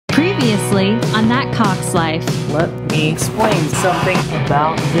Previously on That Cock's Life. Let me explain something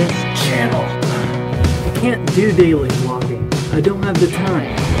about this channel. I can't do daily vlogging. I don't have the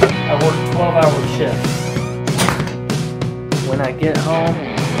time. I work 12-hour shifts. When I get home,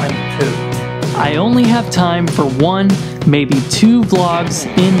 I'm pooped. I only have time for 1, maybe 2 vlogs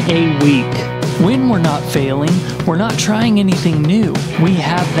in a week. When we're not failing, we're not trying anything new. We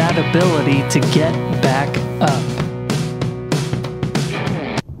have that ability to get back up.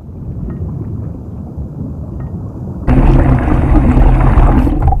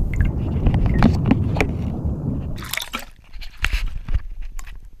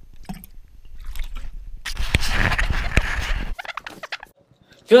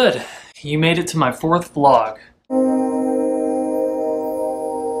 Good. You made it to my 4th vlog.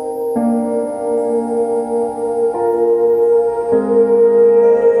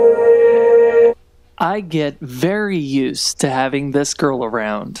 I get very used to having this girl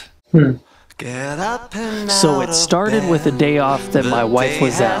around. So it started with a day off that my wife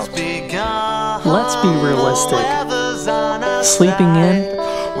was out. Let's be realistic. Sleeping in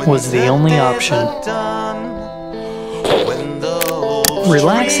was the only option.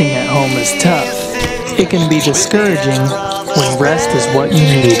 Relaxing at home is tough. It can be discouraging when rest is what you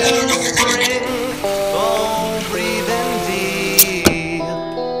need.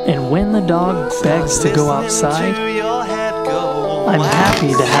 And when the dog begs to go outside, I'm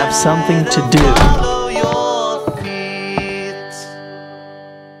happy to have something to do.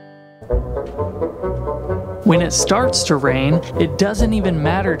 When it starts to rain, it doesn't even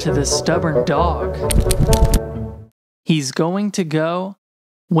matter to this stubborn dog. He's going to go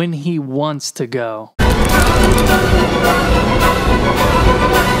when he wants to go.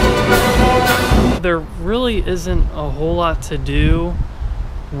 There really isn't a whole lot to do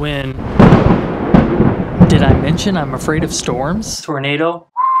when... Did I mention I'm afraid of storms? Tornado?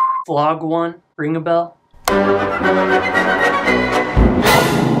 Vlog 1? Ring a bell?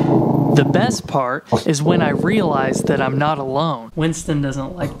 The best part is when I realize that I'm not alone. Winston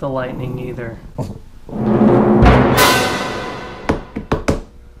doesn't like the lightning either.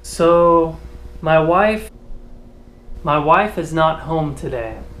 So, my wife is not home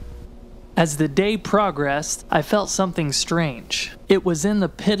today. As the day progressed, I felt something strange. It was in the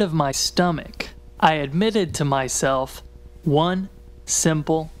pit of my stomach. I admitted to myself one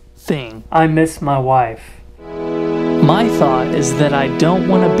simple thing. I miss my wife. My thought is that I don't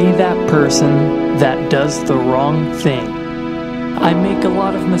want to be that person that does the wrong thing. I make a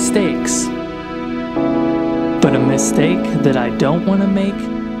lot of mistakes. But a mistake that I don't want to make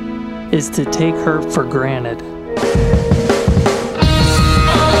is to take her for granted.